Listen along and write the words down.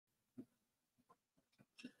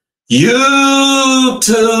YouTube,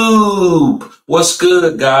 what's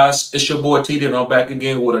good, guys? It's your boy TD, and I'm back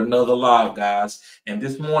again with another live, guys. And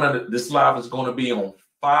this morning, this live is going to be on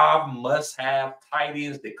 5 must-have tight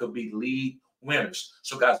ends that could be league winners.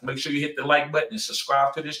 So, guys, make sure you hit the like button and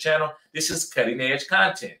subscribe to this channel. This is cutting-edge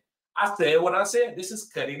content. I said what I said. This is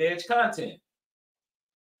cutting-edge content.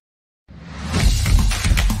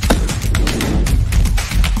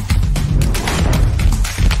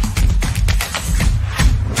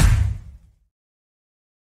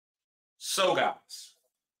 So, guys,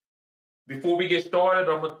 before we get started,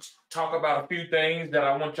 I'm going to talk about a few things that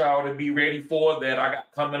I want y'all to be ready for that I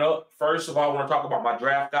got coming up. First of all, I want to talk about my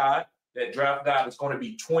draft guide. That draft guide is going to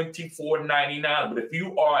be $24.99. But if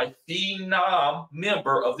you are a Phenom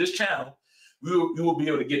member of this channel, you will be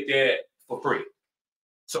able to get that for free.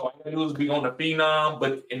 So all you do is be on the Phenom,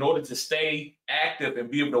 but in order to stay active and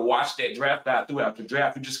be able to watch that draft guide throughout the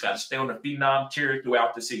draft, you just got to stay on the Phenom tier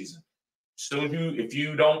throughout the season. So if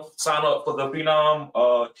you don't sign up for the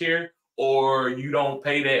Phenom tier, or you don't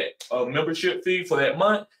pay that membership fee for that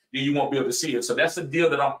month, then you won't be able to see it. So that's the deal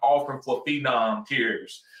that I'm offering for Phenom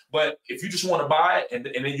tiers. But if you just want to buy it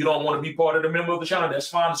and then you don't want to be part of the member of the channel, that's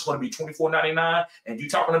fine. It's going to be $24.99. And you're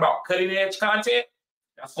talking about cutting edge content,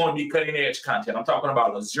 that's going to be cutting edge content. I'm talking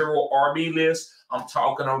about a 0 RB list. I'm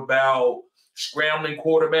talking about scrambling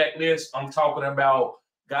quarterback list. I'm talking about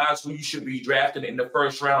guys who you should be drafting in the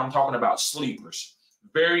first round. I'm talking about sleepers.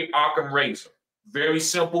 Very Occam razor. Very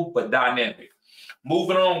simple, but dynamic.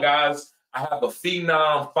 Moving on, guys. I have a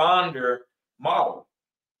Phenom Founder model.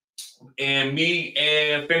 And me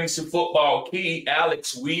and Fantasy Football Key,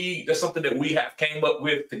 Alex, that's something that we have came up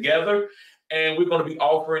with together. And we're going to be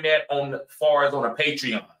offering that on a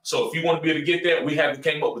Patreon. So if you want to be able to get that, we haven't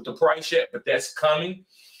came up with the price yet, but that's coming.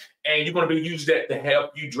 And you're going to be using that to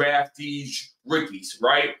help you draft these rookies,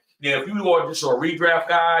 right? Now, if you are just a redraft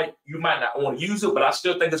guy, you might not want to use it, but I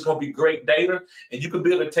still think it's going to be great data. And you can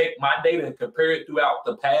be able to take my data and compare it throughout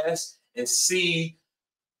the past and see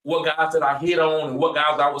what guys that I hit on and what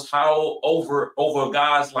guys I was high over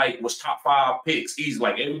guys like was top 5 picks easy.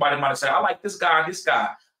 Like everybody might have said, I like this guy, this guy.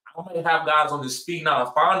 I might have guys on this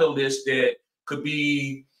Phenom Finder list that could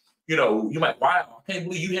be, you know, you might, wow, I can't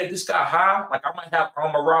believe you had this guy high. Like I might have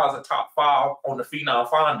Amara as a top 5 on the Phenom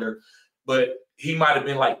Finder, but he might have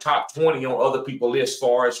been like top 20 on other people's list as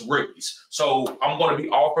far as rookies. So I'm going to be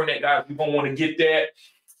offering that, guys. You're going to want to get that.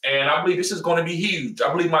 And I believe this is going to be huge.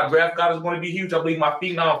 I believe my draft guide is going to be huge. I believe my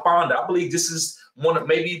Phenom Finder, I believe this is one of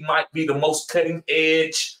might be the most cutting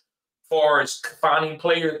edge far as finding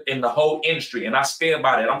players in the whole industry. And I stand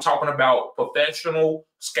by that. I'm talking about professional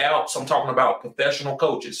scouts. I'm talking about professional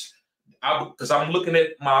coaches. Because I'm looking at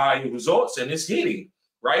my results and it's hitting,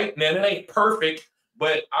 right? Now, it ain't perfect,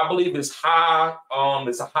 but I believe it's high.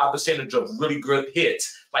 It's a high percentage of really good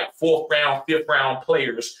hits, like 4th round, 5th round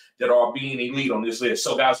players that are being elite on this list.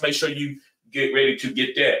 So, guys, make sure you get ready to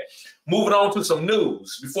get that. Moving on to some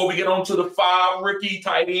news. Before we get on to the 5 rookie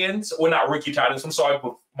tight ends, well, not rookie tight ends, I'm sorry,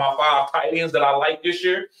 but my 5 tight ends that I like this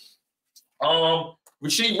year.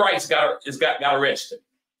 Rasheed Rice got arrested.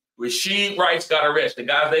 Rasheed Rice got arrested.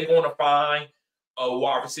 Guys, they're going to find a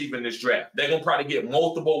wide receiver in this draft. They're going to probably get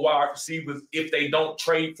multiple wide receivers if they don't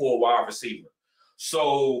trade for a wide receiver.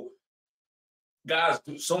 So, guys,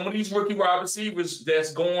 some of these rookie wide receivers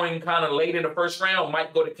that's going kind of late in the first round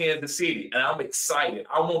might go to Kansas City, and I'm excited.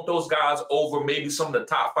 I want those guys over maybe some of the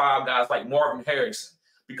top 5 guys like Marvin Harrison.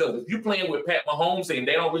 Because if you're playing with Pat Mahomes and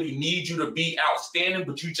they don't really need you to be outstanding,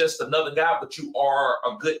 but you're just another guy, but you are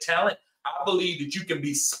a good talent, I believe that you can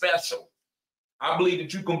be special. I believe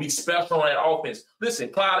that you can be special on that offense. Listen,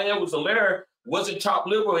 Clyde Edwards-Helaire wasn't top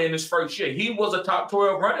liberal in his first year. He was a top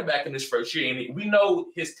 12 running back in his first year, and we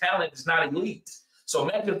know his talent is not elite. So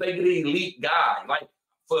imagine if they get an elite guy, like,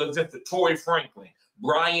 for example, Torrey Franklin,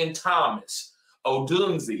 Brian Thomas,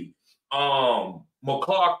 Odunze,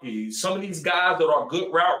 McClarky, some of these guys that are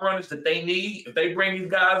good route runners that they need. If they bring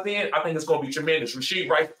these guys in, I think it's going to be tremendous. Rasheed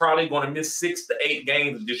Rice probably going to miss 6 to 8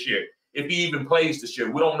 games this year, if he even plays this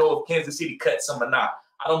year. We don't know if Kansas City cuts him or not.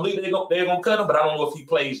 I don't believe they're going to cut him, but I don't know if he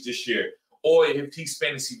plays this year or if he's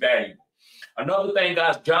fantasy valuable. Another thing,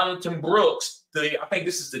 guys, Jonathan Brooks, I think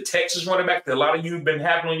this is the Texas running back that a lot of you have been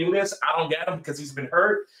having on your list. I don't get him because he's been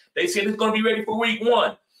hurt. They said he's going to be ready for week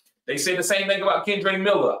 1. They said the same thing about Kendrick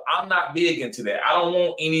Miller. I'm not big into that. I don't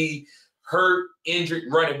want any hurt, injured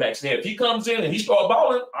running backs. Now, if he comes in and he starts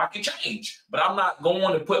balling, I can change. But I'm not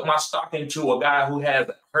going to put my stock into a guy who has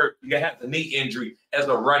a knee injury as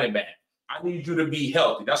a running back. I need you to be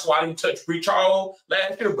healthy. That's why I didn't touch Breece Hall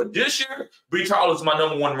last year. But this year, Breece Hall is my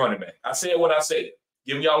 #1 running back. I said what I said.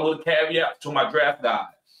 Giving y'all a little caveat to my draft guide.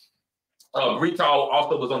 Breach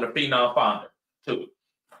also was on the Phenom Finder too.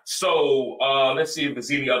 So let's see if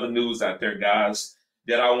there's any other news out there, guys,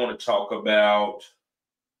 that I want to talk about.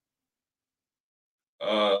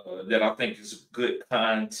 That I think is good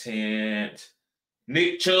content.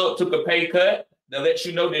 Nick Chubb took a pay cut. That lets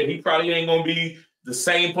you know that he probably ain't gonna be the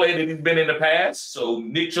same player that he's been in the past. So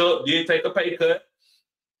Nick Chubb did take a pay cut.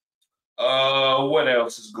 What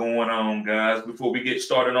else is going on, guys? Before we get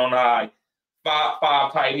started on our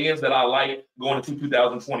five tight ends that I like going into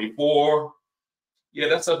 2024. Yeah,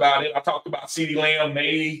 that's about it. I talked about CeeDee Lamb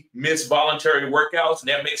may miss voluntary workouts, and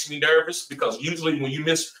that makes me nervous because usually when you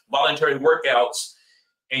miss voluntary workouts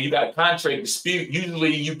and you got a contract dispute,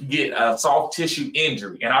 usually you can get a soft tissue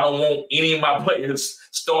injury. And I don't want any of my players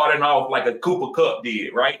starting off like a Cooper Kupp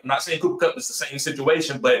did, right? I'm not saying Cooper Kupp is the same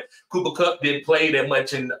situation, but Cooper Kupp didn't play that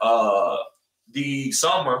much in the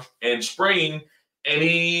summer and spring, and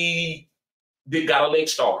he got a late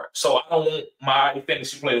start. So I don't want my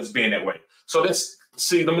fantasy players being that way. So let's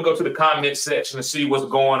see. Let me go to the comment section and see what's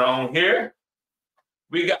going on here.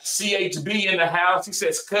 We got CHB in the house. He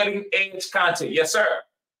says cutting edge content. Yes, sir.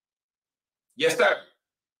 Yes, sir.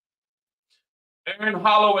 Aaron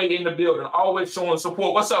Holloway in the building, always showing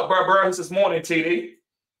support. What's up, bro? He says morning, TD.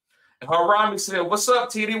 And Harami said, what's up,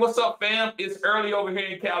 TD? What's up, fam? It's early over here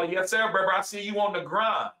in Cali. Yes, sir, bro. I see you on the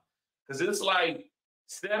grind. Because it's like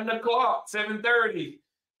 7 o'clock, 7:30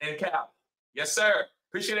 in Cali. Yes, sir.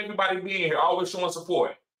 Appreciate everybody being here, always showing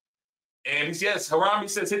support. And he says, Harami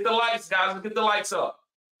says, hit the likes, guys. Let's get the likes up.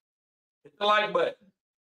 Hit the like button.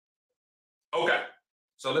 Okay.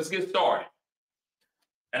 So let's get started.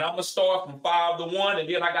 And I'm going to start from 5 to 1, and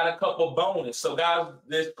then I got a couple bonus. So, guys,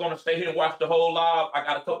 that's going to stay here and watch the whole live. I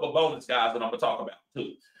got a couple bonus guys that I'm going to talk about,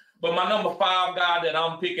 too. But my number 5 guy that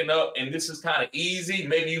I'm picking up, and this is kind of easy.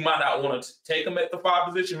 Maybe you might not want to take him at the 5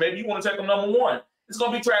 position. Maybe you want to take him number 1. It's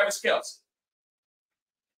going to be Travis Kelce.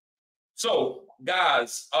 So,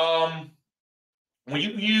 guys, when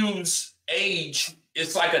you use age,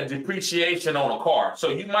 it's like a depreciation on a car.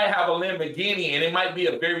 So you might have a Lamborghini, and it might be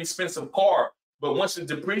a very expensive car. But once it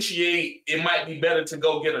depreciates, it might be better to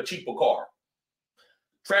go get a cheaper car.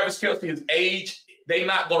 Travis Kelce, his age, they're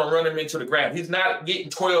not going to run him into the ground. He's not getting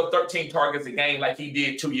 12, 13 targets a game like he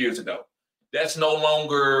did 2 years ago. That's no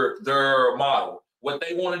longer their model. What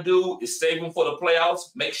they want to do is save him for the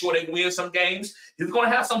playoffs, make sure they win some games. He's going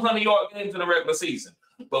to have some 100-yard games in the regular season.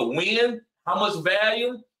 But when, how much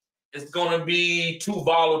value, it's going to be too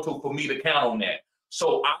volatile for me to count on that.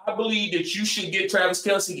 So I believe that you should get Travis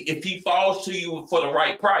Kelce if he falls to you for the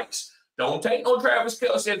right price. Don't take no Travis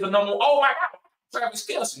Kelce as the number 1. Oh, my God, Travis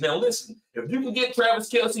Kelce. Now, listen, if you can get Travis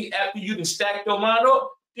Kelce after you can stack your lineup,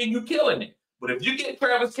 then you're killing it. But if you get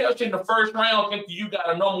Travis Kelce in the first round thinking you got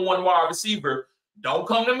a number 1 wide receiver, don't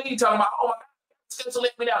come to me talking about, oh, my God, Kelce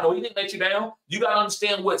let me down. No, he didn't let you down. You got to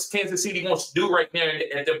understand what Kansas City wants to do right now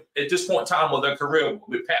at this point in time of their career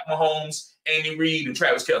with Pat Mahomes, Andy Reid, and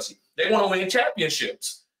Travis Kelce. They want to win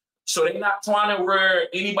championships. So they're not trying to wear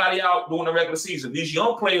anybody out during the regular season. These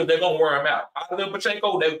young players, they're going to wear him out. Isaiah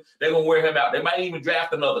Pacheco, they're going to wear him out. They might even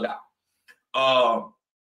draft another guy.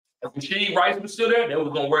 If Rasheed Rice was still there, they were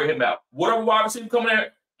going to wear him out. Whatever wide receiver coming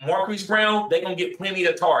there, Marquise Brown, they're going to get plenty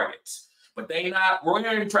of targets. But they're not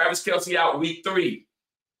wearing Travis Kelce out week 3.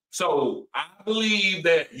 So I believe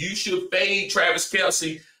that you should fade Travis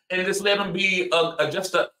Kelce and just let him be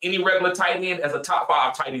any regular tight end as a top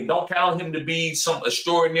 5 tight end. Don't count him to be some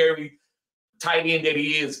extraordinary tight end that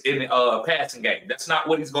he is in a passing game. That's not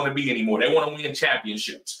what he's going to be anymore. They want to win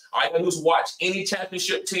championships. All you got to do is watch any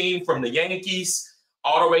championship team from the Yankees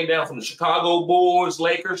all the way down from the Chicago Bulls,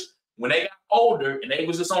 Lakers. When they got older and they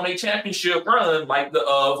was just on a championship run like the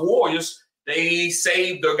Warriors, they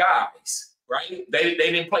saved their guys, right? They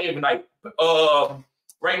didn't play every night.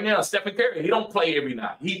 Right now, Stephen Curry, he don't play every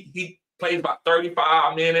night. He plays about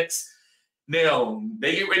 35 minutes. Now,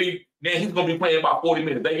 they get ready. Now, he's going to be playing about 40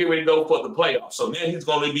 minutes. They get ready to go for the playoffs. So, now he's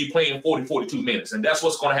going to be playing 40, 42 minutes. And that's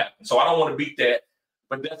what's going to happen. So, I don't want to beat that.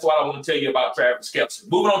 But that's what I want to tell you about Travis Kelce.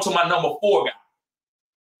 Moving on to my number 4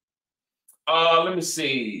 guy. Let me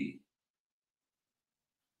see.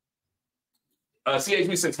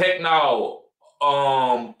 CHB says, heck no,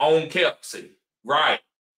 on Kelce. Right.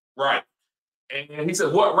 And he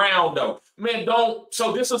says, what round, though? Man, don't.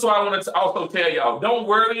 So this is what I want to also tell y'all. Don't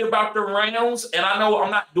worry about the rounds. And I know I'm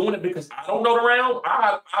not doing it because I don't know the round.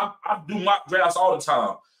 I do mock drafts all the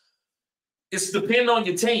time. It's depending on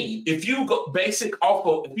your team. If you go base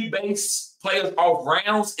players off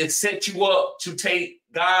rounds, it sets you up to take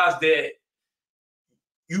guys that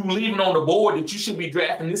you leaving on the board that you should be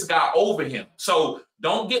drafting this guy over him. So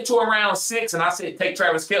Don't get to around 6, and I said take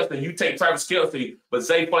Travis Kelce. You take Travis Kelce, but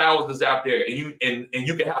Zay Flowers is out there, and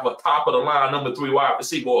you can have a top of the line number 3 wide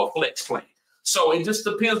receiver or a flex play. So it just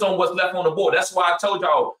depends on what's left on the board. That's why I told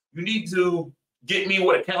y'all you need to get me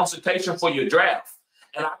with a consultation for your draft,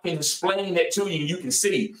 and I can explain that to you. And you can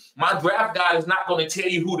see my draft guide is not going to tell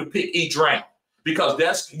you who to pick each round,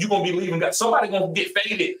 because you're going to be leaving. Somebody going to get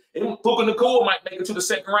faded. Puka Nacua might make it to the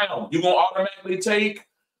 2nd round. You're going to automatically take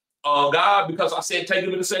guy because I said take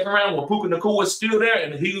him in the 2nd round when Puka Nacua is still there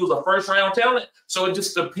and he was a 1st-round talent. So it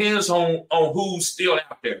just depends on who's still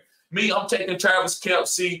out there. Me, I'm taking Travis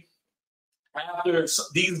Kelce after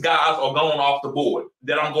these guys are going off the board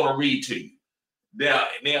that I'm going to read to you. Now,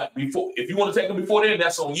 before, if you want to take them before then,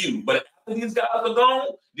 that's on you. But after these guys are gone,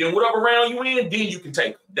 then whatever round you in, then you can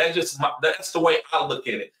take them. That's the way I look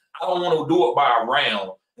at it. I don't want to do it by a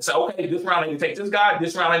round and say, okay, this round I need to take this guy,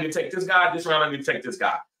 this round I need to take this guy, this round I need to take this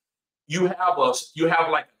guy. You have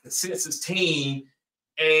like a consensus team,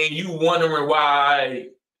 and you wondering why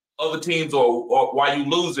other teams or why you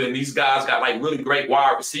losing. These guys got like really great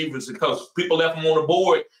wide receivers because people left them on the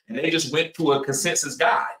board and they just went to a consensus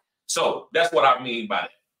guy. So that's what I mean by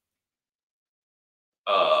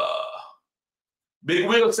that. Big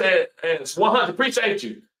Will said, it's 100. Appreciate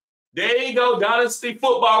you. There you go. Dynasty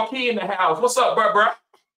Football Key in the house. What's up, bro?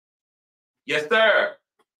 Yes, sir.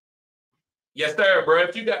 Yes, sir, bro.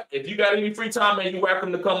 If you got any free time, man, you're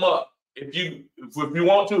welcome to come up. If you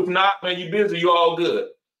want to, if not, man, you're busy, you're all good.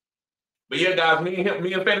 But yeah, guys, me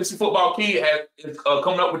and Fantasy Football Key is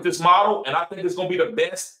coming up with this model, and I think it's gonna be the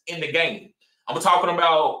best in the game. I'm talking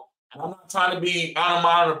about. I'm not trying to be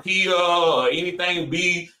onomatopoeia or anything,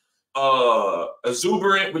 be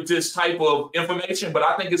exuberant with this type of information, but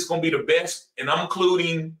I think it's gonna be the best, and I'm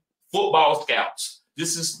including football scouts.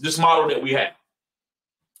 This is this model that we have.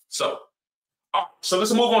 So. All right, so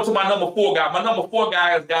let's move on to my number 4 guy. My number 4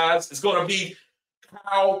 guys, is going to be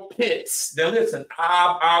Kyle Pitts. Now, listen,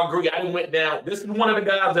 I agree. I went down. This is one of the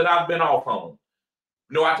guys that I've been off on.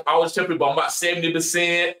 You know, I always tell people I'm about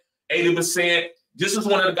 70%, 80%. This is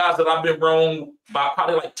one of the guys that I've been wrong by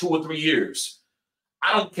probably like 2 or 3 years.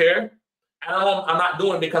 I don't care. I'm not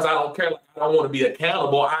doing it because I don't care. Like, I don't want to be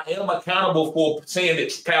accountable. I am accountable for saying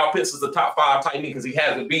that Kyle Pitts is the top 5 tight end because he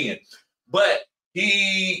hasn't been. But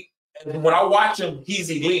when I watch him, he's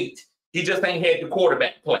elite. He just ain't had the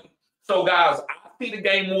quarterback play. So, guys, I see the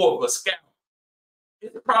game more of a scout.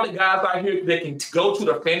 There's probably guys out here that can go to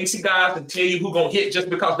the fantasy guys and tell you who's going to hit just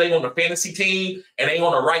because they on the fantasy team and they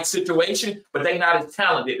on the right situation, but they not as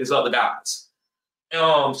talented as other guys.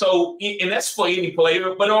 And that's for any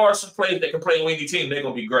player, but there are some players that can play on any team. They're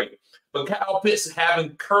going to be great. But Kyle Pitts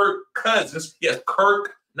having Kirk Cousins, yes,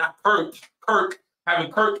 Kirk, not Kirk,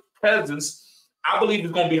 having Kirk Cousins, I believe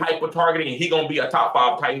he's going to be hyper-targeting, and he's going to be a top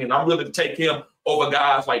 5 tight end. I'm willing to take him over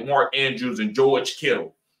guys like Mark Andrews and George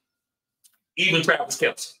Kittle, even Travis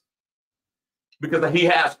Kelce, because he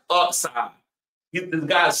has upside. This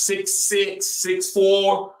guy's 6'6",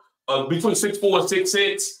 6'4", between 6'4" and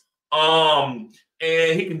 6'6",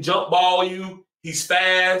 and he can jump ball you. He's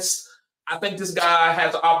fast. I think this guy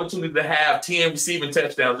has the opportunity to have 10 receiving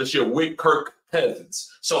touchdowns this year with Kirk Cousins.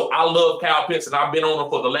 So I love Kyle Pitts, and I've been on him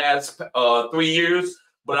for the last 3 years,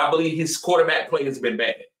 but I believe his quarterback play has been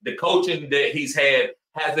bad. The coaching that he's had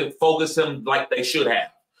hasn't focused him like they should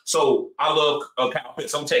have. So I love Kyle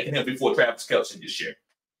Pitts. I'm taking him before Travis Kelce this year.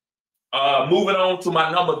 Moving on to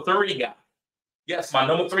my number 3 guy. Yes, my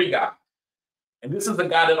number 3 guy. And this is the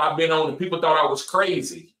guy that I've been on, and people thought I was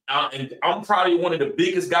crazy. And I'm probably one of the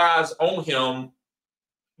biggest guys on him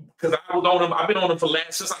because I was on him. I've been on him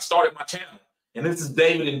since I started my channel. And this is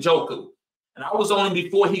David Njoku. And I was on him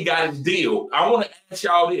before he got his deal. I want to ask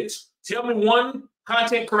y'all this. Tell me one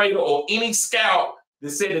content creator or any scout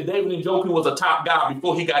that said that David Njoku was a top guy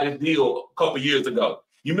before he got his deal a couple years ago.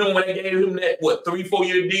 You remember when they gave him that, 3-4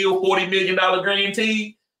 year deal, $40 million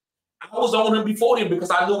guarantee? I was on him before him because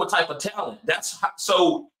I knew what type of talent.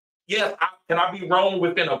 Yes, can I be wrong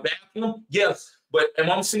within a vacuum? Yes. But when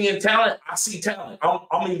I'm seeing talent, I see talent.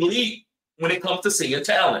 I'm elite when it comes to seeing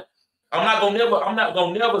talent. I'm not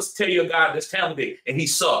gonna never tell you a guy that's talented and he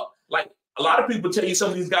sucked. Like a lot of people tell you some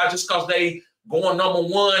of these guys just because they going number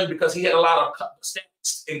 1 because he had a lot of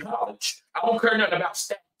stats in college. I don't care nothing about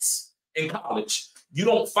stats in college. You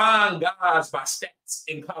don't find guys by stats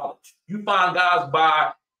in college. You find guys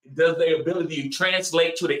by does their ability to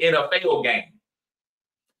translate to the NFL game.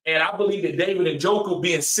 And I believe that David Njoku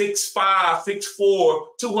being 6'5", 6'4",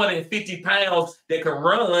 250 pounds that can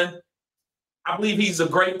run, I believe he's a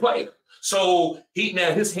great player. So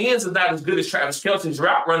his hands are not as good as Travis Kelce. His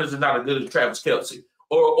route runners are not as good as Travis Kelce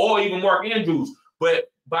or even Mark Andrews.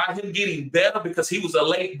 But by him getting better because he was a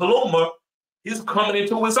late bloomer, he's coming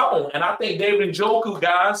into his own. And I think David Njoku,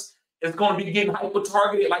 guys, is going to be getting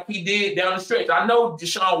hyper-targeted like he did down the stretch. I know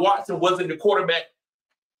Deshaun Watson wasn't the quarterback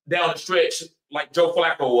down the stretch like Joe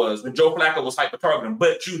Flacco was, when Joe Flacco was hyper-targeting.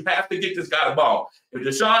 But you have to get this guy the ball. If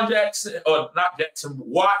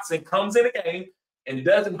Watson comes in the game and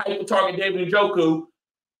doesn't hyper-target David Njoku,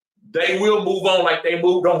 they will move on like they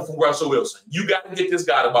moved on from Russell Wilson. You got to get this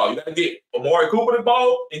guy the ball. You got to get Amari Cooper the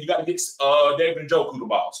ball, and you got to get David Njoku the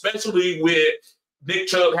ball, especially with Nick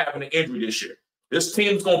Chubb having an injury this year. This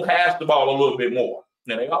team's going to pass the ball a little bit more.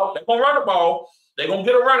 Now, they're going to run the ball. They're going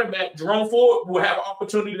to get a running back. Jerome Ford will have an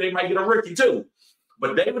opportunity. They might get a rookie, too.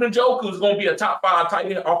 But David Njoku is going to be a top 5 tight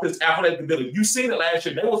end off his athletic ability. You seen it last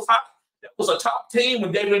year. That was a top team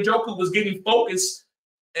when David Njoku was getting focused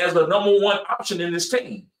as the number 1 option in this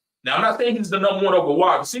team. Now, I'm not saying he's the number 1 over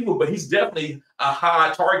wide receiver, but he's definitely a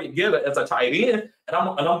high target getter as a tight end, and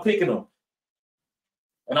I'm picking him.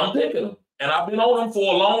 And I'm picking him. And I've been on him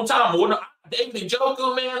for a long time. More than David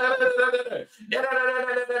Njoku, man.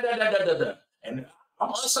 And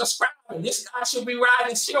I'm unsubscribing. This guy should be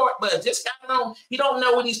riding short, but this guy he don't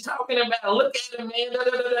know what he's talking about. Look at him, man.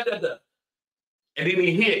 And then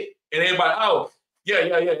he hit, and everybody,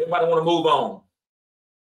 everybody want to move on.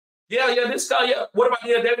 This guy, What about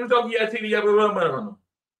David Njoku?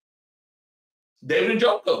 David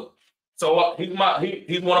Njoku. So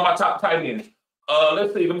he's one of my top tight ends.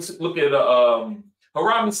 Let me look at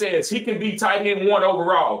Harami says he can be tight end 1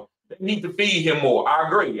 overall. They need to feed him more. I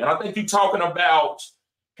agree. And I think you're talking about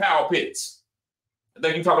Kyle Pitts.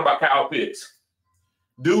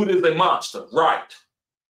 Dude is a monster. Right.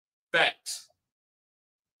 Facts.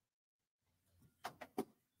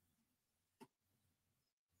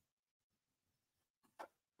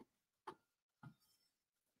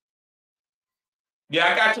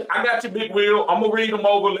 Yeah, I got you, Big Will. I'm going to read them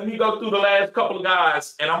over. Let me go through the last couple of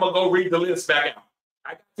guys, and I'm going to go read the list back out.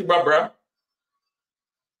 I got you, bro.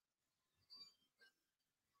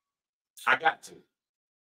 I got you.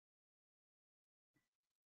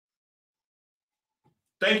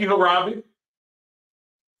 Thank you, Harambe.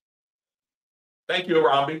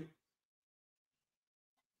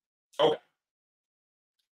 Okay.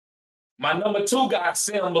 My number 2 guy,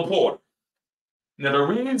 Sam Laporta. Now, the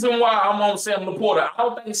reason why I'm on Sam Laporta, I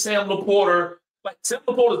don't think Sam Laporta is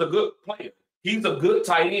a good player. He's a good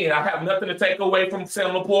tight end. I have nothing to take away from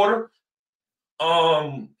Sam Laporta.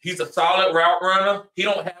 He's a solid route runner. He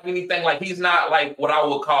don't have anything he's not like what I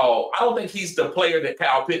would call, I don't think he's the player that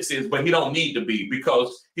Kyle Pitts is, but he don't need to be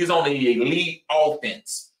because he's on the elite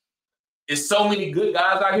offense. There's so many good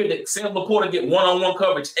guys out here that Sam Laporta get one-on-one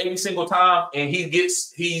coverage every single time, and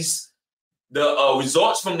the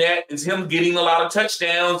results from that is him getting a lot of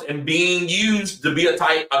touchdowns and being used to be a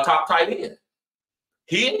top tight end.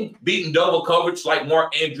 He ain't beating double coverage like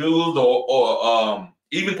Mark Andrews or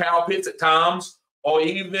even Kyle Pitts at times, or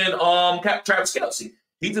even Travis Kelce.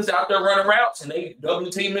 He's just out there running routes, and they double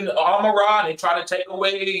team in the Amon-Ra, and they try to take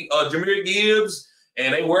away Jahmyr Gibbs,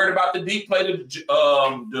 and they worried about the deep play to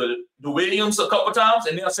the Williams a couple times,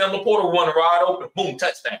 and then Sam Laporta run a wide open, boom,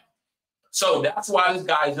 touchdown. So that's why this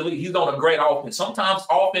guy is elite. He's on a great offense. Sometimes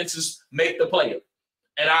offenses make the player.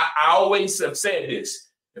 And I always have said this.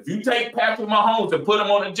 If you take Patrick Mahomes and put him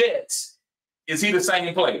on the Jets, is he the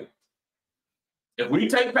same player? If we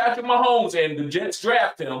take Patrick Mahomes and the Jets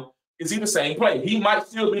draft him, is he the same player? He might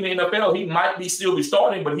still be in the NFL. He might still be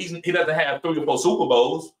starting, but he doesn't have 3 or 4 Super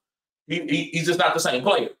Bowls. He's just not the same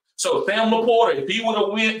player. So Sam Laporta, if he would have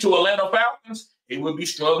went to Atlanta Falcons, he would be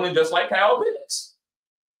struggling just like Kyle Pitts.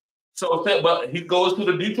 But he goes to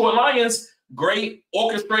the Detroit Lions, great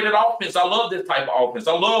orchestrated offense. I love this type of offense.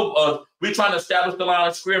 I love we're trying to establish the line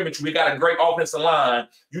of scrimmage. We got a great offensive line.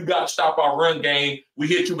 You got to stop our run game. We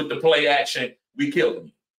hit you with the play action. We kill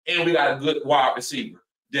you. And we got a good wide receiver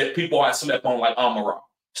that people have slept on like Amon-Ra.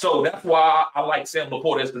 So that's why I like Sam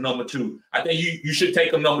Laporta as the number 2. I think you should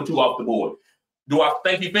take him number 2 off the board. Do I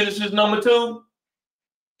think he finishes number 2?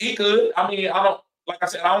 He could. I mean, like I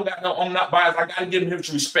said, I'm not biased. I got to give him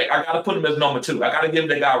his respect. I got to put him as number 2. I got to give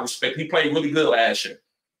that guy respect. He played really good last year.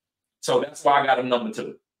 So that's why I got him number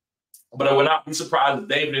 2. But I would not be surprised if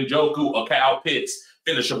David Njoku or Kyle Pitts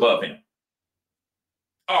finish above him.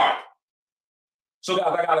 All right. So,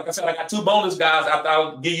 guys, I got 2 bonus guys after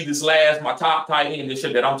I'll give you this last, my top tight end this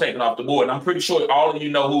year that I'm taking off the board. And I'm pretty sure all of you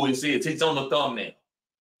know who this is. He's on the thumbnail.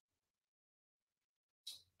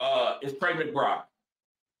 It's Trey McBride.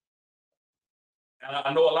 And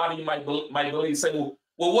I know a lot of you might believe, say, well,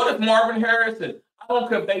 what if Marvin Harrison? I don't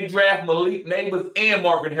care if they draft Malik Neighbors and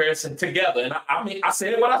Marvin Harrison together. And I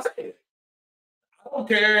said what I said. I don't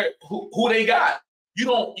care who they got. You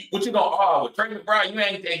don't, what you gonna, oh, with Trey McBride, you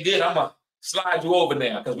ain't that good. I'm gonna slide you over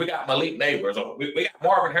now because we got Malik Neighbors. Or we got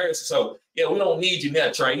Marvin Harrison. So, yeah, we don't need you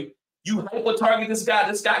there, Trey. You hyper target this guy.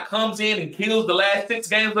 This guy comes in and kills the last 6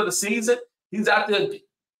 games of the season. He's out there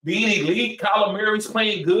being elite. Kyler Murray's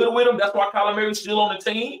playing good with him. That's why Kyler Murray's still on the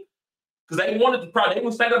team. Because they wanted to probably, they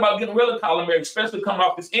was thinking about getting rid of Kyler Murray, especially coming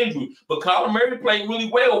off this injury. But Kyler Murray played really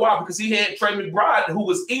well. Why? Because he had Trey McBride who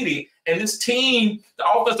was eating. And this team, the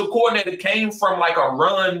offensive coordinator came from like a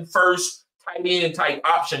run first tight end type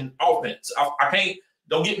option offense. I can't,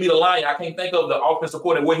 don't get me the line. I can't think of the offensive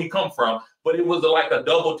coordinator where he come from, but it was like a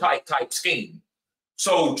double tight type scheme.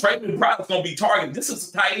 So Trey McBride is going to be targeted. This is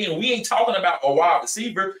a tight end. We ain't talking about a wide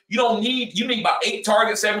receiver. You need about 8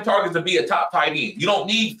 targets, 7 targets to be a top tight end. You don't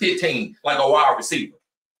need 15 like a wide receiver.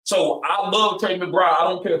 So I love Trey McBride. I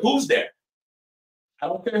don't care who's there. I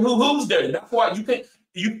don't care who's there. That's why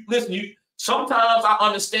sometimes I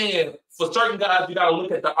understand for certain guys, you got to look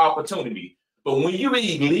at the opportunity. But when you're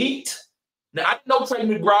elite, now, I didn't know Trey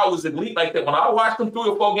McBride was elite like that. When I watched him 3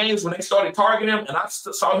 or 4 games, when they started targeting him, and I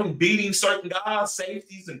saw him beating certain guys,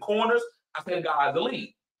 safeties and corners, I said, guy's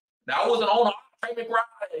elite. Now, I wasn't on Trey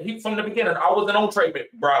McBride from the beginning. I wasn't on Trey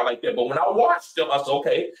McBride like that. But when I watched him, I said,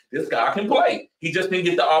 okay, this guy can play. He just didn't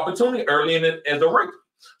get the opportunity early in it as a rookie.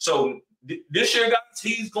 So this year, guys,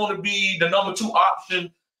 he's going to be the number 2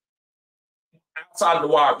 option outside of the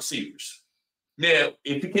wide receivers. Now,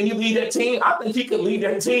 can you lead that team? I think he could lead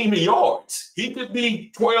that team in yards. He could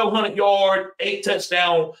be 1,200 yard, 8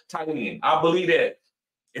 touchdown tight end. I believe that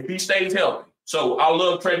if he stays healthy. So I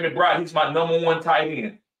love Trey McBride. He's my number 1 tight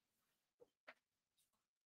end.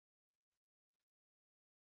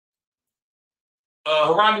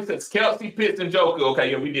 Harami says Kelsey, Pitts, and Joker. Okay,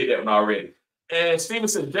 yeah, we did that one already. And Steven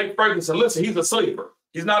says Jake Ferguson. Listen, he's a sleeper.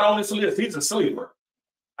 He's not on this list. He's a sleeper.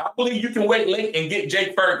 I believe you can wait late and get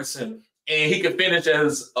Jake Ferguson. And he could finish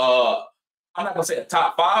as, I'm not going to say a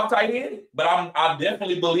top 5 tight end, but I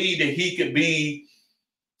definitely believe that he could be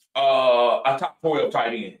a top 12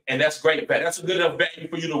 tight end. And that's great. That's a good enough value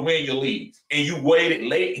for you to win your league. And you waited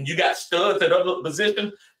late and you got studs at other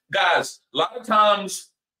positions. Guys, a lot of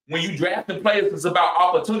times when you drafting players, it's about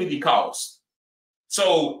opportunity cost.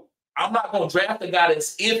 So I'm not going to draft a guy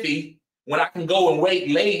that's iffy when I can go and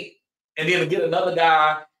wait late and then get another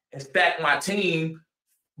guy and stack my team,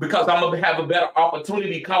 because I'm going to have a better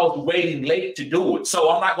opportunity cost waiting late to do it. So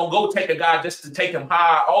I'm not going to go take a guy just to take him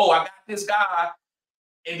high. Oh, I got this guy.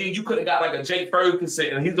 And then you could have got like a Jake Ferguson,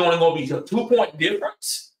 and he's only going to be a 2-point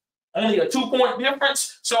difference. Only a 2-point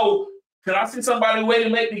difference. So could I see somebody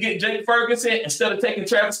waiting late to get Jake Ferguson instead of taking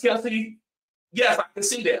Travis Kelce? Yes, I can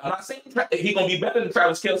see that. I'm not saying he's going to be better than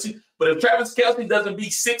Travis Kelce, but if Travis Kelce doesn't be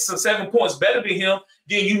 6 or 7 points better than him,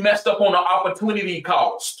 then you messed up on the opportunity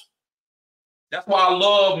cost. That's why I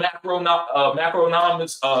love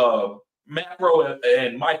macroeconomics, macro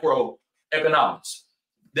and microeconomics.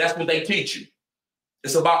 That's what they teach you.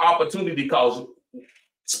 It's about opportunity cost,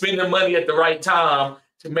 spending money at the right time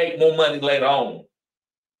to make more money later on,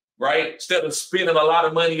 right? Instead of spending a lot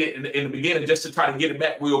of money in the beginning just to try to get it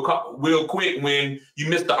back real quick when you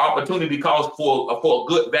miss the opportunity cost for a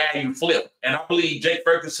good value flip. And I believe Jake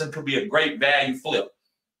Ferguson could be a great value flip.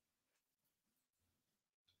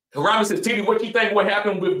 Rami says, TD, what do you think will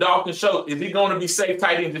happen with Dalton Schultz? Is he going to be safe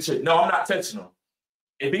tight end this year? No, I'm not touching him.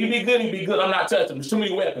 If he be good, he'd be good. I'm not touching him. There's too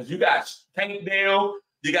many weapons. You got Tank Dell,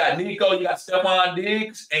 you got Nico, you got Stephon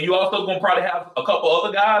Diggs, and you also going to probably have a couple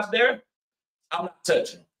other guys there. I'm not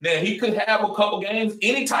touching him. Now, he could have a couple games.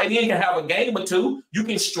 Any tight end can have a game or 2. You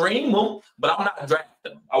can stream them, but I'm not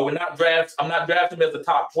drafting him. I'm not drafting him as a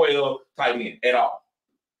top 12 tight end at all.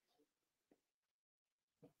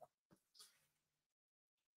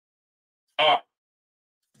 All right,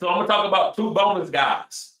 so I'm going to talk about 2 bonus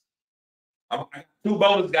guys. I got 2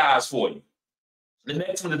 bonus guys for you. The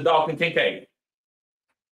next one is Dalton Kincaid.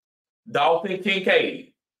 Dalton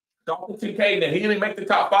Kincaid, now he didn't make the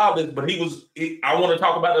top 5 list, but I want to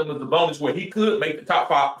talk about him as a bonus where he could make the top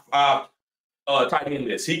 5 tight end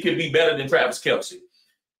list. He could be better than Travis Kelce.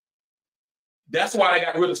 That's why they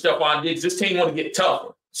got rid of Stephon Diggs. This team want to get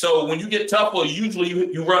tougher. So when you get tougher, usually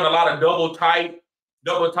you run a lot of double tight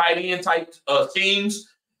end type schemes,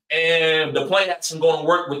 and the play action going to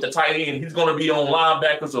work with the tight end. He's going to be on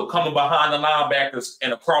linebackers or coming behind the linebackers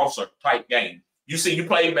in a crosser type game. You see, you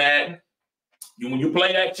play Madden, when you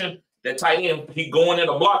play action, that tight end, he going in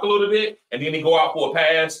a block a little bit, and then he go out for a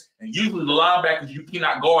pass. And usually the linebackers, you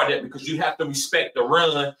cannot guard that because you have to respect the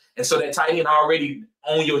run. And so that tight end already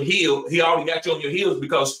on your heel, he already got you on your heels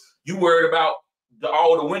because you worried about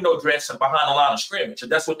all the window dressing behind the line of scrimmage.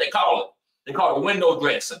 And that's what they call it. They call it window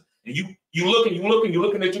dressing. And you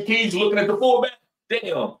looking at your keys, you're looking at the fullback.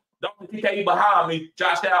 damn, Dalton Kincaid behind me,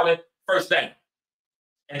 Josh Allen, first down.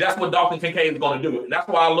 And that's what Dalton Kincaid is going to do. And that's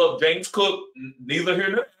why I love James Cook, neither here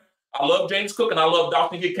nor there. I love James Cook and I love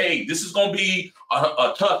Dalton Kincaid. This is going to be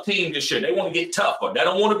a tough team this year. They want to get tougher. They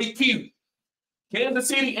don't want to be cute. Kansas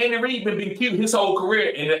City, Andy Reid been cute his whole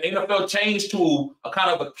career, and the NFL changed to a kind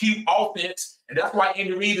of a cute offense, and that's why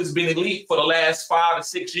Andy Reid has been elite for the last 5 to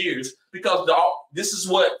 6 years, because this is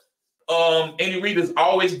what Andy Reid has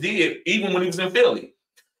always did, even when he was in Philly.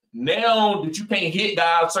 Now that you can't hit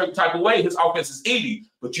guys a certain type of way, his offense is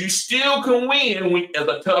easy, but you still can win as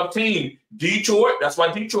a tough team. Detroit, that's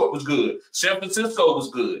why Detroit was good. San Francisco was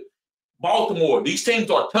good. Baltimore, these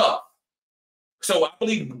teams are tough. So I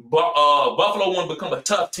believe Buffalo want to become a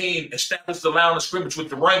tough team, establish the line of scrimmage with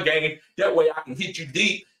the run game. That way I can hit you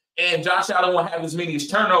deep. And Josh Allen won't have as many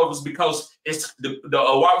turnovers because it's the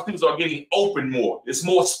wide receivers are getting open more. It's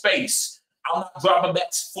more space. I'm not dropping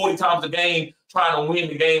back 40 times a game trying to win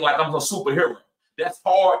the game like I'm a superhero. That's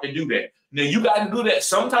hard to do that. Now, you got to do that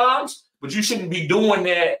sometimes, but you shouldn't be doing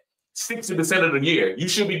that 60% of the year. You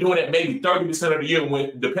should be doing that maybe 30% of the year,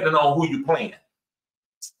 depending on who you're playing.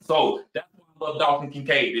 So that's why I love Dalton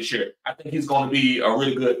Kincaid this year. I think he's going to be a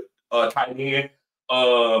really good tight end.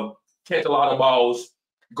 Catch a lot of balls.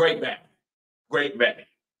 Great back. Great back.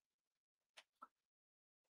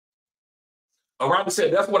 Rami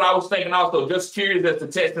said, that's what I was thinking also. Just curious as the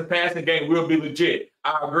Texans passing game will be legit.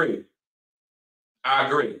 I agree. I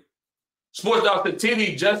agree. Sports Dog said,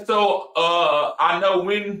 TD, just so I know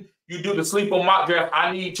when you do the sleeper mock draft,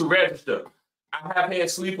 I need to register. I have had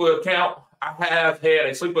sleeper account. I have had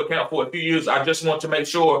a sleeper account for a few years. I just want to make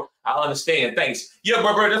sure I understand. Thanks. Yeah,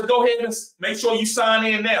 bro, let's go ahead and make sure you sign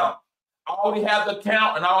in now. I already have the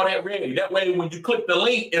account and all that ready. That way, when you click the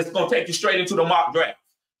link, it's going to take you straight into the mock draft.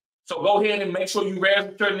 So go ahead and make sure you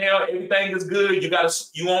register now. Everything is good.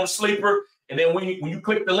 You on sleeper, and then when you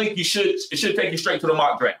click the link, it should take you straight to the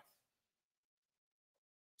mock draft.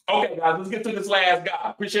 Okay, guys, let's get to this last guy.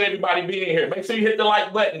 Appreciate everybody being here. Make sure you hit the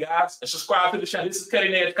like button, guys, and subscribe to the channel. This is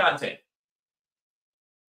cutting edge content,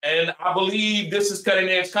 and I believe this is cutting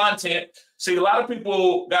edge content. See, a lot of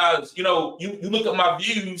people, guys, you look at my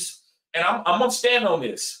views, and I'm gonna stand on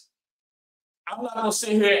this. I'm not gonna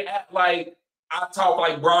sit here and act like I talk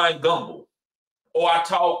like Brian Gumble, or I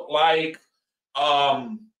talk like,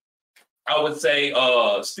 I would say,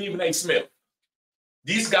 Stephen A. Smith.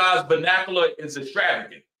 These guys' vernacular is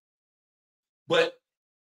extravagant. But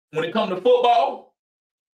when it comes to football,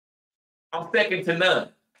 I'm second to none.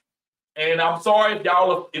 And I'm sorry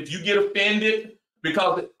if you get offended,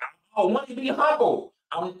 because I want to be humble.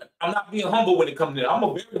 I'm not being humble when it comes to that. I'm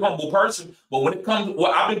a very humble person, but when it comes,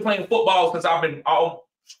 I've been playing football since I'm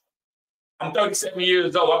 37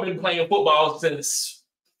 years old. I've been playing football since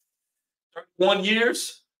 31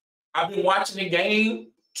 years. I've been watching the game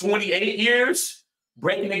 28 years,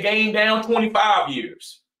 breaking the game down 25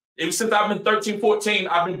 years. Ever since I've been 13, 14,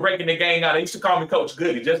 I've been breaking the game out. They used to call me Coach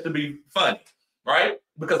Goody just to be funny, right?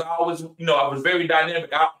 Because I always, I was very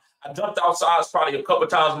dynamic. I jumped outside probably a couple of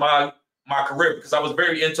times my career because I was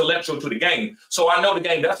very intellectual to the game. So I know the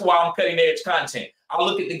game. That's why I'm cutting edge content. I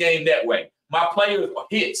look at the game that way. My players are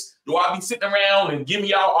hits. Do I be sitting around and giving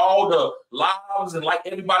y'all all the lives and like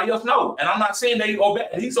everybody else? No. And I'm not saying they are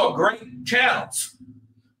bad. These are great channels.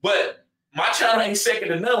 But my channel ain't second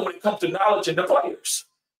to none when it comes to knowledge and the players.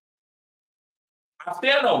 I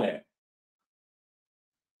stand on that.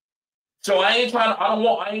 So I ain't trying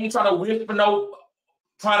to whisper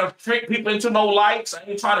trying to trick people into no likes. I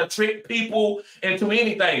ain't trying to trick people into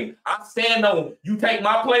anything. I stand on, you take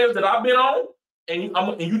my players that I've been on,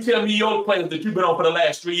 and you tell me your players that you've been on for the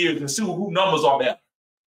last 3 years and see who numbers are better.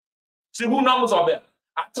 See who numbers are better.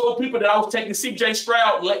 I told people that I was taking C.J.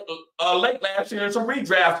 Stroud late last year in some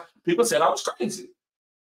redraft. People said I was crazy.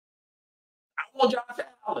 I want Josh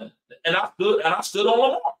Allen, and I stood on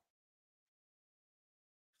Lamar.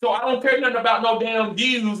 So I don't care nothing about no damn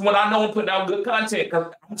views when I know I'm putting out good content,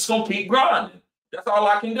 because I'm just gonna keep grinding. That's all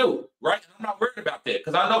I can do, right? I'm not worried about that,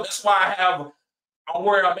 because I know that's why I'm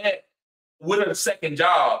where I'm at with a second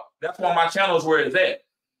job. That's why my channel is where it's at.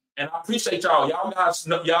 And I appreciate y'all. Y'all guys,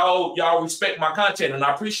 y'all respect my content, and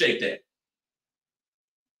I appreciate that.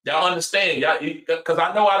 Y'all understand, y'all, because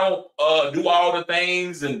I know I don't do all the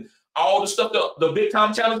things and all the stuff the big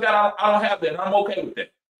time channels got. I don't have that, and I'm okay with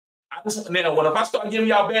that. If I start giving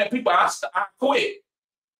y'all bad people, I quit.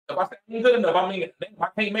 If I say I ain't good enough, I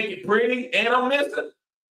can't make it pretty and I'm missing.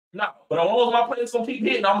 No, but as long as my players gonna keep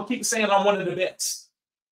hitting, I'm gonna keep saying I'm one of the best.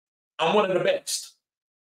 I'm one of the best.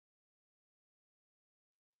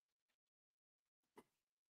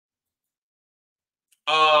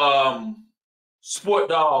 Sport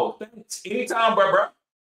Dog. Thanks. Anytime, bro.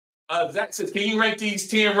 Zach says, can you rank these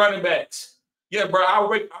 10 running backs? Yeah, bro. I'll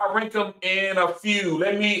rank them in a few.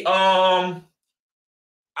 Let me I'll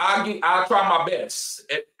try my best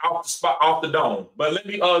off the dome. But let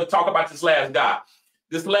me talk about this last guy.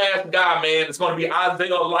 This last guy, man, it's going to be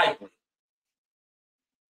Isaiah Likely.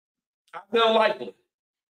 Isaiah Likely.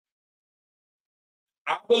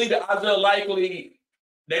 I believe that Isaiah Likely,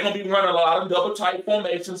 they're going to be running a lot of double tight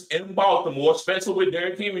formations in Baltimore, especially with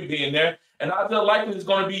Derrick Henry being there. And Isaiah Likely is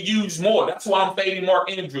going to be used more. That's why I'm fading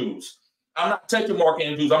Mark Andrews. I'm not touching Mark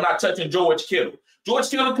Andrews. I'm not touching George Kittle. George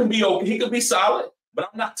Kittle can be okay. He can be solid, but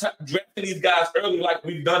I'm not drafting these guys early like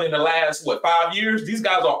we've done in the last, 5 years? These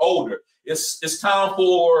guys are older. It's time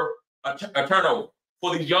for a turnover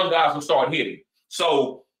for these young guys to start hitting.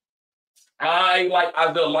 So I like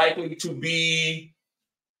Isaiah Likely to be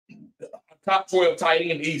a top 12 tight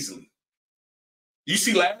end easily. You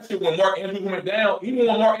see last year when Mark Andrews went down, even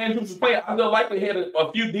when Mark Andrews was playing, Isaiah Likely had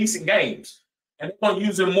a few decent games. And they want to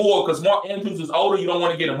use him more because Mark Andrews is older. You don't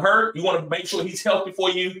want to get him hurt. You want to make sure he's healthy for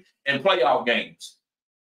you in playoff games.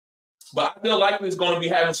 But Isaiah Likely is going to be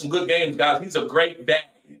having some good games, guys. He's a great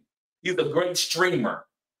value. He's a great streamer.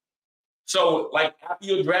 So, like, after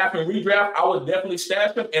your draft and redraft, I would definitely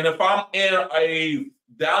stash him. And if I'm in a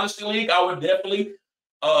dynasty league, I would definitely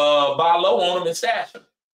buy low on him and stash him.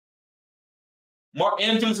 Mark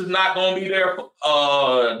Andrews is not going to be there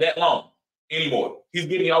that long anymore. He's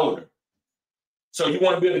getting older. So you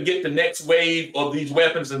want to be able to get the next wave of these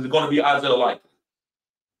weapons, and it's going to be Isaiah Likely.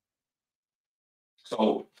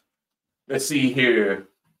 So let's see here.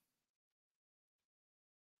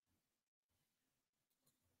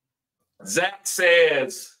 Zach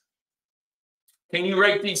says, can you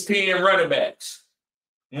rate these 10 running backs?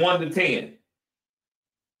 1 to 10.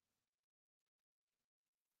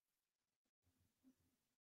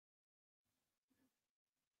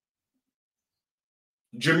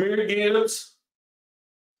 Jahmyr Gibbs.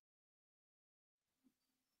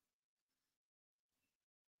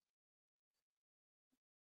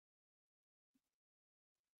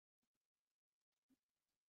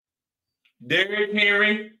 Derrick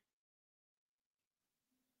Henry.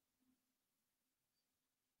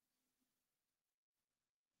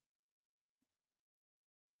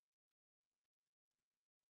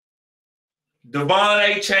 Devon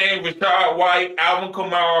A-Chain, Rashad White, Alvin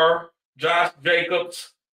Kamara, Josh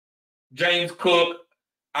Jacobs, James Cook,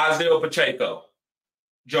 Isaiah Pacheco,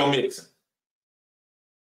 Joe Mixon.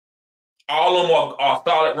 All of them are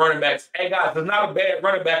solid running backs. Hey, guys, there's not a bad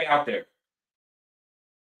running back out there.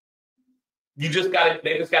 They just got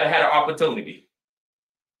to have an opportunity.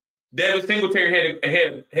 Devin Singletary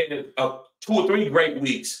had 2 or 3 great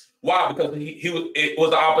weeks. Why? Because it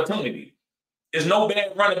was an opportunity. There's no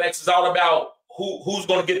bad running backs. It's all about who's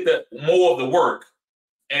going to get more of the work.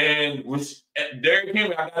 And with Derrick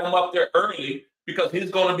Henry, I got him up there early because he's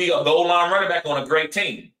going to be a goal line running back on a great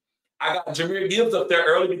team. I got Jahmyr Gibbs up there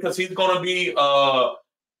early because he's on a great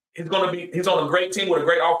team with a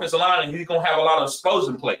great offensive line, and he's going to have a lot of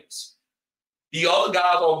exposing plays. The other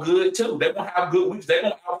guys are good too. They're going to have good weeks. They're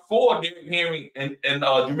going to outscore Derrick Henry and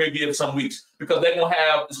Jahmyr Gibbs some weeks because it's going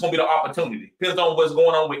to be the opportunity. Depends on what's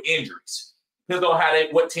going on with injuries. Depends on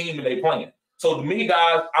what team are they playing. So to me,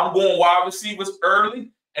 guys, I'm going wide receivers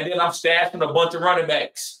early, and then I'm stashing a bunch of running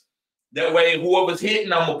backs. That way, whoever's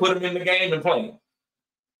hitting, I'm going to put them in the game and play them.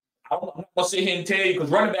 I'm not going to sit here and tell you because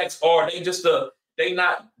running backs I wouldn't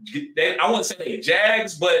say they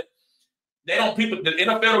jags, but the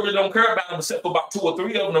NFL really don't care about them except for about 2 or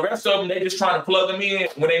 3 of them. The rest of them, they just trying to plug them in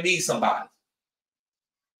when they need somebody.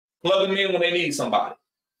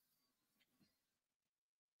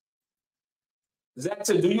 Zach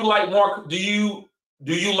said, do you like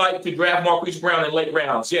to draft Marquise Brown in late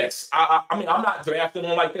rounds? Yes. I mean, I'm not drafting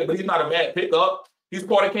him like that, but he's not a bad pickup. He's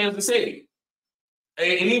part of Kansas City. And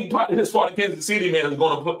even part of Kansas City, man, is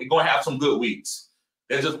going to have some good weeks.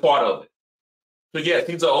 That's just part of it. So yes,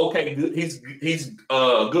 he's he's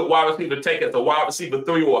a good wide receiver to take as a wide receiver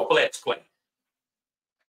 3 or a flex play.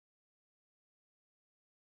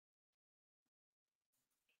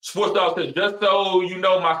 Sports Dog says, just so you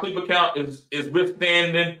know, my sleeper count is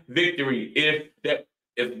withstanding victory if that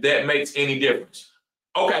makes any difference.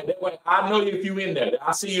 Okay, that way I know if you in there.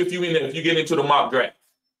 I see you if you in there, if you get into the mock draft.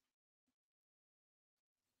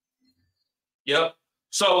 Yep.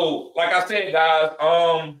 So, like I said, guys,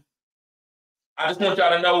 I just want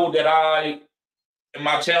y'all to know that in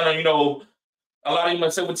my channel, a lot of you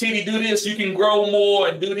might say, well, TD, do this, you can grow more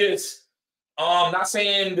and do this. Not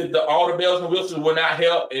saying that all the bells and whistles will not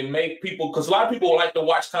help and make people, because a lot of people like to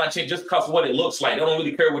watch content just because of what it looks like. They don't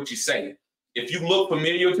really care what you say. If you look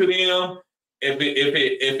familiar to them If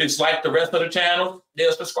it's like the rest of the channels,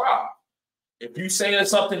 they'll subscribe. If you saying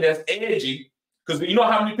something that's edgy, because you know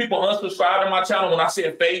how many people unsubscribed to my channel when I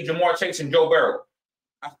said fade Jamar Chase and Joe Burrow.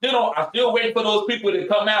 I still wait for those people to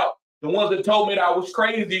come out, the ones that told me that I was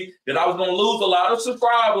crazy, that I was going to lose a lot of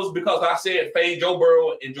subscribers because I said fade Joe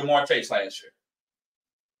Burrow and Jamar Chase last year.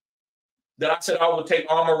 That I said I would take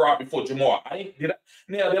Armor Rock before Jamar. Did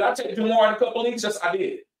I take Jamar in a couple leagues? Yes, I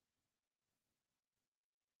did.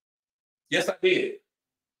 Yes, I did.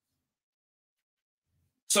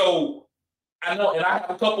 So I know, and I have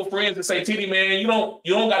a couple friends that say, TD, man, you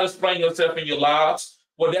don't got to explain yourself in your lives.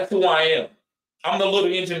 Well, that's who I am. I'm the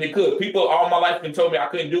little engine that could. People all my life have told me I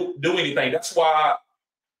couldn't do anything. That's why,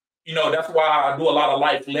 that's why I do a lot of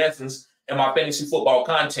life lessons in my fantasy football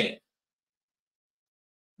content.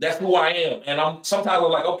 That's who I am. And sometimes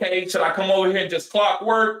I'm like, okay, should I come over here and just clock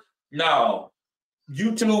work? No.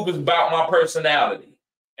 YouTube is about my personality.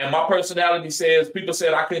 And my personality says, people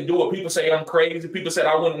said I couldn't do it. People say I'm crazy. People said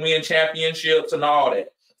I wouldn't win championships and all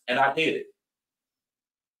that. And I did it.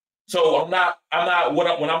 So when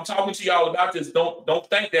I'm talking to y'all about this, don't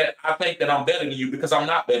think that I think that I'm better than you, because I'm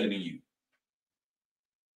not better than you.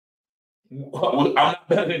 I'm not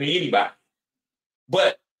better than anybody.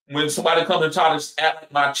 But when somebody comes and try to act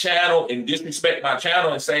like my channel and disrespect my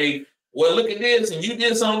channel and say, well, look at this and you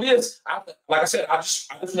did some of this, like I said, I just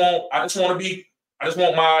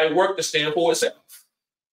want my work to stand for itself.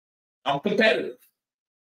 I'm competitive.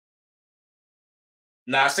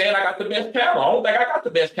 Not saying I got the best channel. I don't think I got the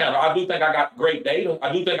best channel. I do think I got great data.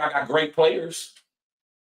 I do think I got great players.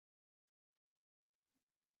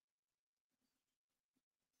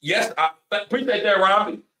 Yes, I appreciate that,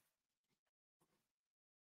 Robbie.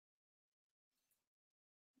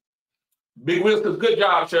 Big Will says, good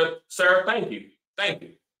job, sir. Thank you. Thank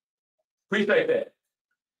you. Appreciate that.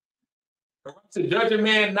 To judge a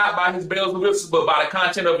man not by his bells and whistles, but by the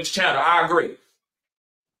content of his channel. I agree.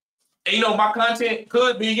 And my content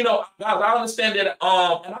could be, guys, I understand that,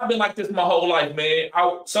 and I've been like this my whole life, man. A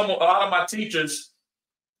lot of my teachers,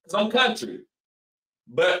 because I'm country,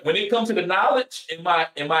 but when it comes to the knowledge in my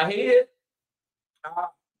head,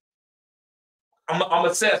 I'm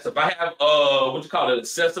obsessive. I have what you call it,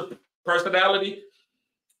 obsessive personality.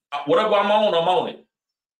 Whatever I'm on it.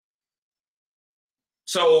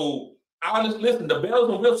 So listen, the bells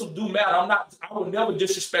and whistles do matter. I would never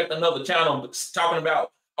disrespect another channel talking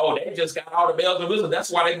about, oh, they just got all the bells and whistles. That's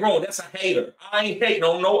why they're growing. That's a hater. I ain't hating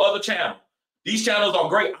on no other channel. These channels are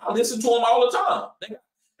great. I listen to them all the time.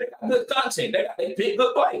 They got good content. They pick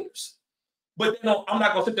good players. But I'm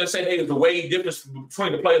not going to sit there and say there's a way difference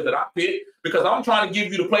between the players that I pick, because I'm trying to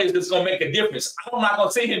give you the players that's going to make a difference. I'm not going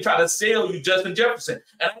to sit here and try to sell you Justin Jefferson.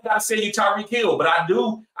 And I got to sell you Tyreek Hill. But I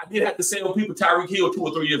did have to sell people Tyreek Hill 2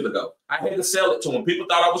 or 3 years ago. I had to sell it to them. People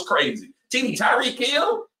thought I was crazy. Tyreek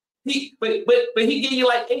Hill? But he give you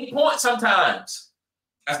like 8 points sometimes.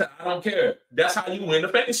 I said, I don't care. That's how you win the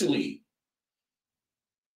fantasy league.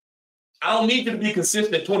 I don't need you to be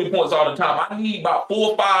consistent 20 points all the time. I need about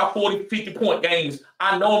 4, 5, 40, 50 point games.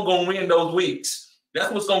 I know I'm going to win those weeks.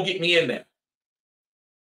 That's what's going to get me in there.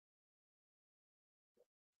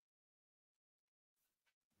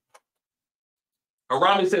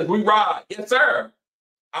 Arami says, we ride. Yes, sir.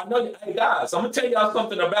 I know. Hey, guys, I'm going to tell y'all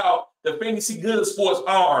something about the Fantasy Good Sports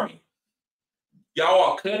Army.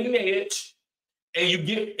 Y'all are cutting edge, and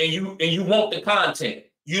you want the content.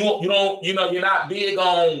 You're not big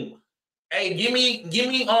on, hey, give me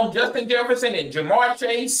Justin Jefferson and Jamar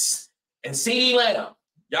Chase and CeeDee Lamb.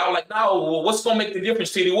 Y'all like, no, what's going to make the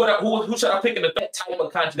difference, TD? Who should I pick in that type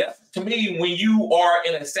of content? That's, to me, when you are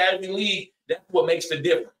in a savvy league, that's what makes the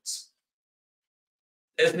difference.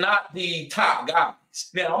 It's not the top guys.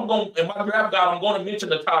 Now, in my draft guide, I'm going to mention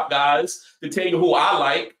the top guys to tell you who I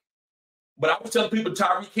like. But I was telling people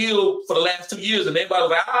Tyreek Hill for the last 2 years, and everybody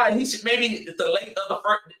was like, he should maybe at the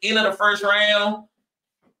end of the first round.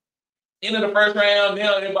 End of the first round,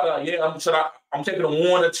 now everybody like, yeah, I'm taking a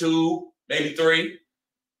 1 or 2, maybe 3.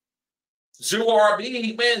 0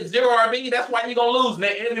 RB, man, 0 RB. That's why you're gonna lose. Now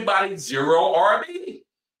everybody's 0 RB.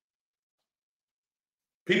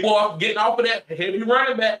 People are getting off of that heavy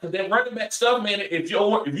running back, because that running back stuff, man. If you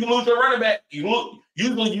lose your running back,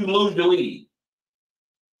 usually you lose the lead,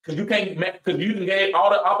 because you can get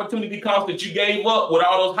all the opportunity costs that you gave up with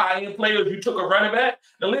all those high end players. You took a running back.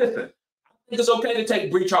 Now listen. I think it's okay to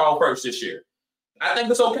take Breach Hall first this year. I think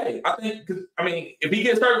it's okay. If he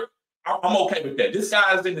gets hurt, I'm okay with that. This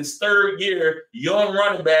guy's in his 3rd year, young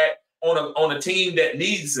running back on a team that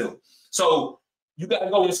needs him. So you got to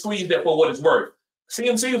go and squeeze that for what it's worth.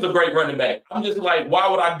 CMC is a great running back. I'm just like, why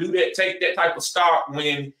would I do that? Take that type of stock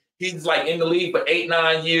when he's like in the league for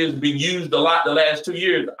 8-9 years, been used a lot the last 2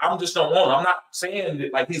 years. I just don't want him. I'm not saying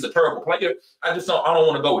that like he's a terrible player. I don't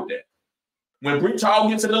want to go with that. When Breach Hall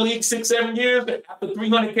gets in the league 6-7 years, after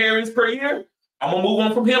 300 carries per year, I'm gonna move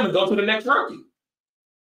on from him and go to the next rookie.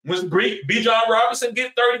 When Bijan Robinson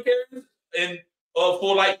get 30 carries and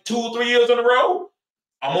for like 2 or 3 years in a row,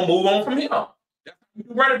 I'm gonna move on from him.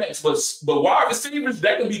 Running backs, but wide receivers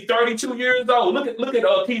that can be 32 years old. Look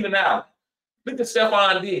at Keenan Allen. Look at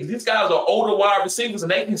Stephon Diggs. These guys are older wide receivers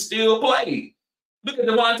and they can still play. Look at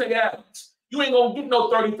Devontae Adams. You ain't gonna get no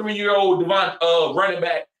 33-year-old running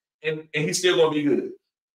back and he's still gonna be good.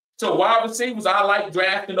 So wide receivers, I like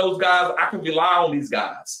drafting those guys. I can rely on these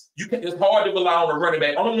guys. It's hard to rely on a running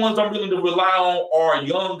back. Only ones I'm willing to rely on are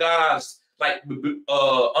young guys like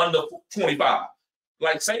under 25.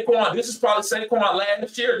 Like Saquon, this is probably Saquon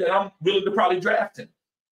last year that I'm willing to probably draft him.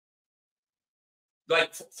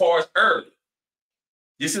 Like far as early.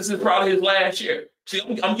 This is probably his last year. See,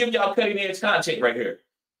 I'm giving y'all cutting edge content right here.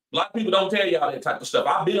 A lot of people don't tell y'all that type of stuff.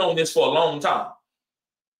 I've been on this for a long time.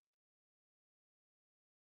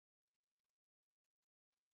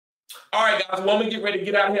 All right, guys. Well, I'm going to get ready to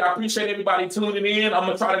get out of here. I appreciate everybody tuning in. I'm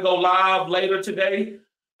going to try to go live later today.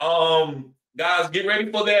 Guys, get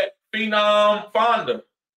ready for that Phenom Fonda.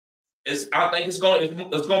 I think it's going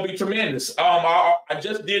to be tremendous. I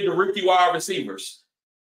just did the rookie wide receivers.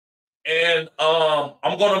 And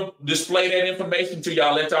I'm going to display that information to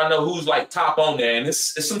y'all, let y'all know who's like top on there. And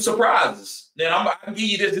it's some surprises. Now, I can give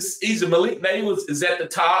you this. Easy. Malik Neighbors is at the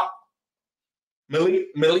top. Malik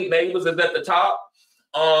Neighbors is at the top.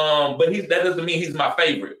 But that doesn't mean he's my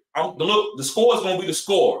favorite. The score is going to be the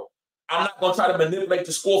score. I'm not going to try to manipulate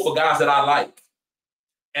the score for guys that I like.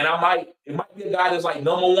 And it might be a guy that's like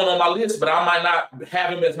number 1 on my list, but I might not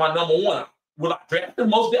have him as my number 1. Will I draft him?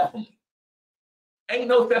 Most definitely. Ain't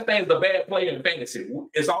no such thing as a bad player in fantasy.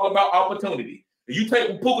 It's all about opportunity. If you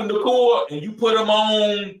take Puka Nacua and you put him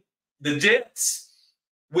on the Jets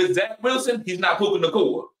with Zach Wilson, he's not Puka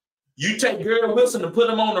Nacua. You take Garrett Wilson and put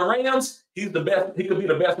him on the Rams, he's the best. He could be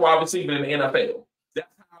the best wide receiver in the NFL. That's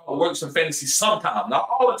how it works in fantasy sometimes. Not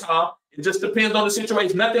all the time. It just depends on the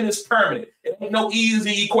situation. Nothing is permanent. It ain't no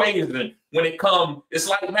easy equation when it comes. It's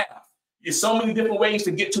like math. There's so many different ways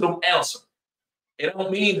to get to the answer. It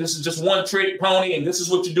don't mean this is just one trick pony and this is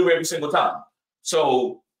what you do every single time.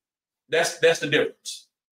 So that's the difference.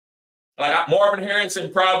 Like Marvin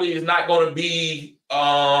Harrison probably is not going to be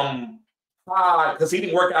high because he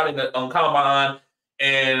didn't work out in the combine,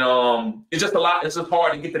 and it's just a lot. It's just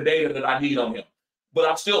hard to get the data that I need on him. But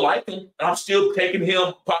I still like him, and I'm still taking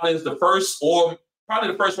him probably as the first wide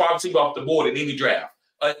receiver off the board in any draft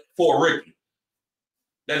for a rookie.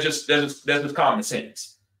 That's just common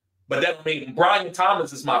sense. But that don't mean Brian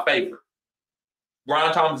Thomas is my favorite.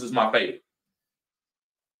 Brian Thomas is my favorite.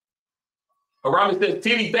 Arami says,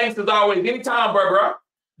 TD, thanks as always. Anytime, bro.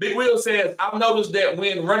 Big Will says, I've noticed that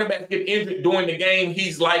when running backs get injured during the game,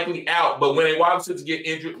 he's likely out. But when a wide receiver get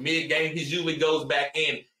injured mid-game, he usually goes back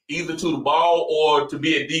in, either to the ball or to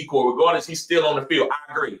be a decoy. Regardless, he's still on the field.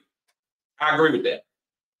 I agree. I agree with that.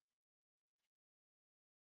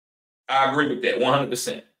 I agree with that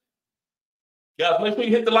 100%. Guys, make sure you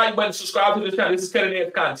hit the like button, subscribe to this channel. This is cutting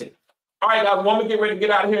edge content. All right, guys, when we get ready to get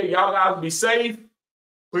out of here, y'all guys be safe.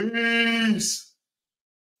 Peace.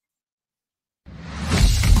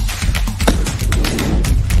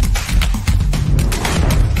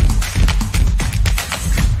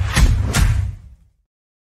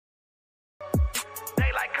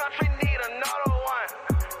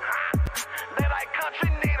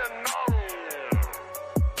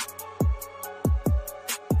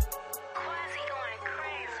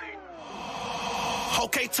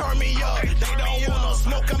 Okay, turn me up. They don't want no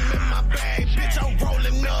smoke, I'm in my bag. Bitch, I'm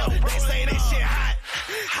rolling up. They say that shit hot.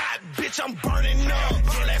 Hot, bitch, I'm burning up.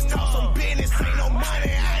 Yeah, let's talk some business. Ain't no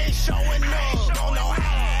money, I ain't showing up. Don't know how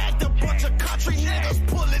to act. A bunch of country niggas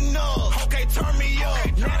pulling up. Okay, turn me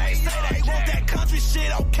up. Now they say they want that country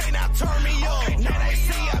shit. Okay, now turn me up. Now they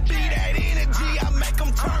see I be that energy. I make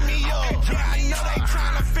them turn me up. Yeah, I know they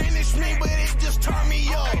trying to finish me, but it just turn me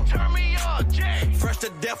up. Turn me up, Jay. Fresh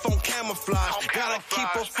to death on camouflage. Gotta keep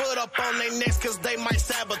a foot up on their necks cause they might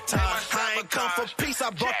sabotage. I ain't come for peace,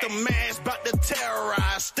 I brought the mask, bout to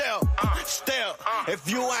terrorize. Step. If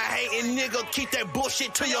you ain't hating, nigga, keep that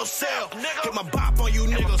bullshit to yourself. Get my bop on you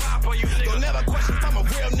niggas. Don't never question if I'm a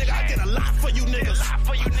real nigga. I get a lot for you niggas.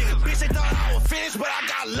 Bitch, they thought I was finished, but I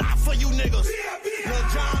got a lot for you niggas. Lil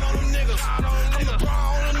John on them niggas. I'm the bra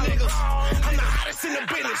on them niggas. I'm the hottest in the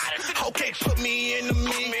business. Okay, put me in the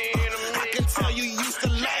mix. I can tell you used to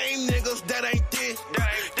lame niggas that ain't this.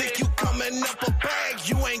 Think you coming up a bag,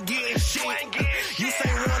 you ain't getting shit. You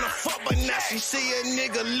say wanna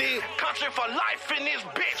for life in this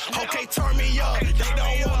bitch. Okay, turn me up. They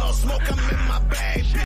don't want no smoke. I'm